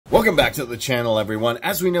Welcome back to the channel, everyone.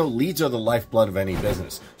 As we know, leads are the lifeblood of any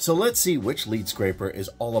business. So let's see which lead scraper is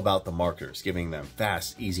all about the marketers, giving them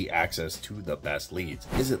fast, easy access to the best leads.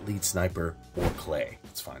 Is it Lead Sniper or Clay?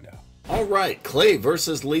 Let's find out. All right, Clay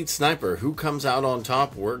versus Lead Sniper. Who comes out on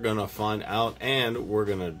top? We're gonna find out, and we're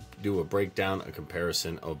gonna do a breakdown, a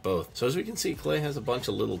comparison of both. So as we can see, Clay has a bunch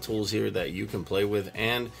of little tools here that you can play with,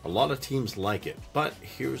 and a lot of teams like it. But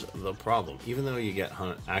here's the problem. Even though you get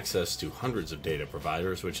access to hundreds of data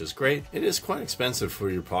providers, which is great, it is quite expensive for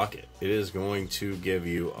your pocket. It is going to give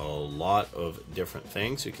you a lot of different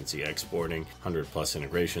things. You can see exporting, 100+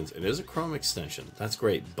 integrations. It is a Chrome extension. That's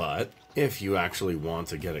great, but if you actually want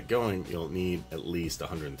to get it going, you'll need at least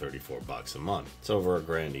 $134 a month. It's over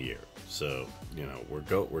 $1,000 a year. So, you know, we're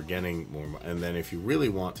getting more. And then if you really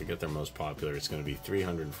want to get their most popular, it's going to be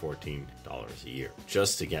 $314 a year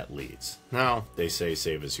just to get leads. Now, they say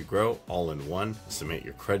save as you grow, all in one, estimate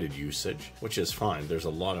your credit usage, which is fine. There's a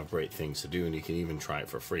lot of great things to do, and you can even try it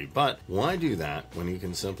for free. But why do that when you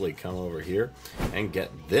can simply come over here and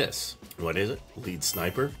get this? What is it? Lead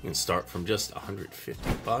Sniper. You can start from just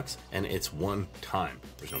 $150, and it's one time.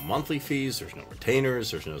 There's no monthly fees, there's no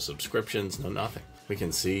retainers, there's no subscriptions, no nothing. We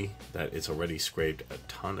can see that it's already scraped a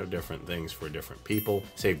ton of different things for different people.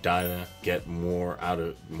 Save data, get more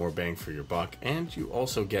bang for your buck, and you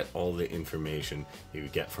also get all the information you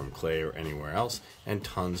get from Clay or anywhere else, and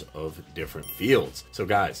tons of different fields. So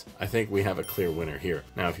guys, I think we have a clear winner here.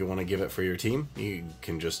 Now, if you want to give it for your team, you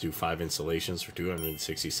can just do 5 installations for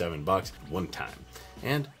 $267 one time.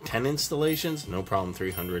 And 10 installations, no problem,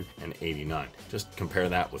 $389. Just compare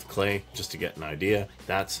that with Clay, just to get an idea.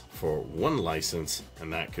 That's for one license,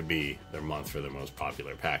 and that could be their month for their most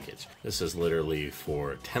popular package. This is literally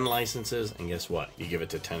for 10 licenses, and guess what? You give it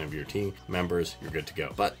to 10 of your team members, you're good to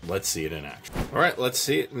go. But let's see it in action. All right, let's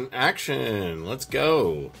see it in action. Let's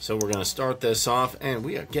go. So we're gonna start this off, and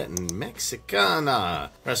we are getting Mexicana.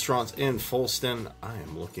 Restaurants in Folston. I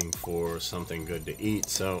am looking for something good to eat,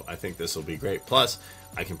 so I think this will be great. Plus,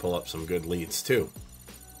 I can pull up some good leads too.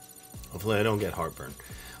 Hopefully I don't get heartburn.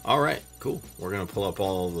 All right, cool. We're gonna pull up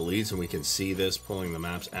all the leads, and we can see this pulling the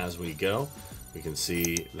maps as we go. We can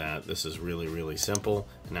see that this is really, really simple.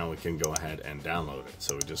 And now we can go ahead and download it.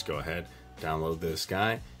 So we just go ahead, download this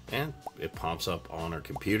guy, and it pops up on our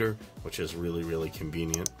computer, which is really, really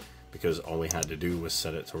convenient because all we had to do was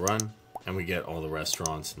set it to run, and we get all the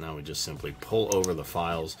restaurants. Now we just simply pull over the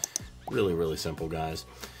files. Really, really simple, guys.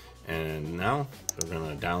 And now we're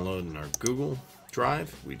going to download in our Google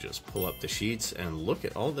Drive. We just pull up the sheets and look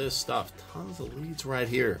at all this stuff. Tons of leads right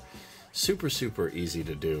here. Super, super easy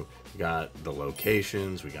to do. We got the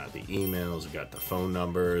locations, we got the emails, we got the phone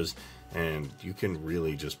numbers, and you can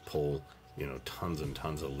really just pull, you know, tons and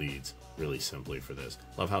tons of leads really simply for this.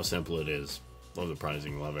 Love how simple it is. Love the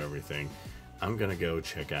pricing, love everything. I'm going to go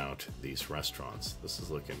check out these restaurants. This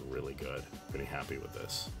is looking really good. Pretty happy with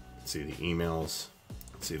this. See the emails.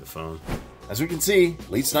 See the phone. As we can see,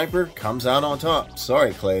 Lead Sniper comes out on top.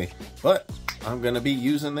 Sorry, Clay, but I'm going to be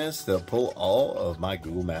using this to pull all of my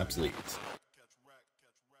Google Maps leads.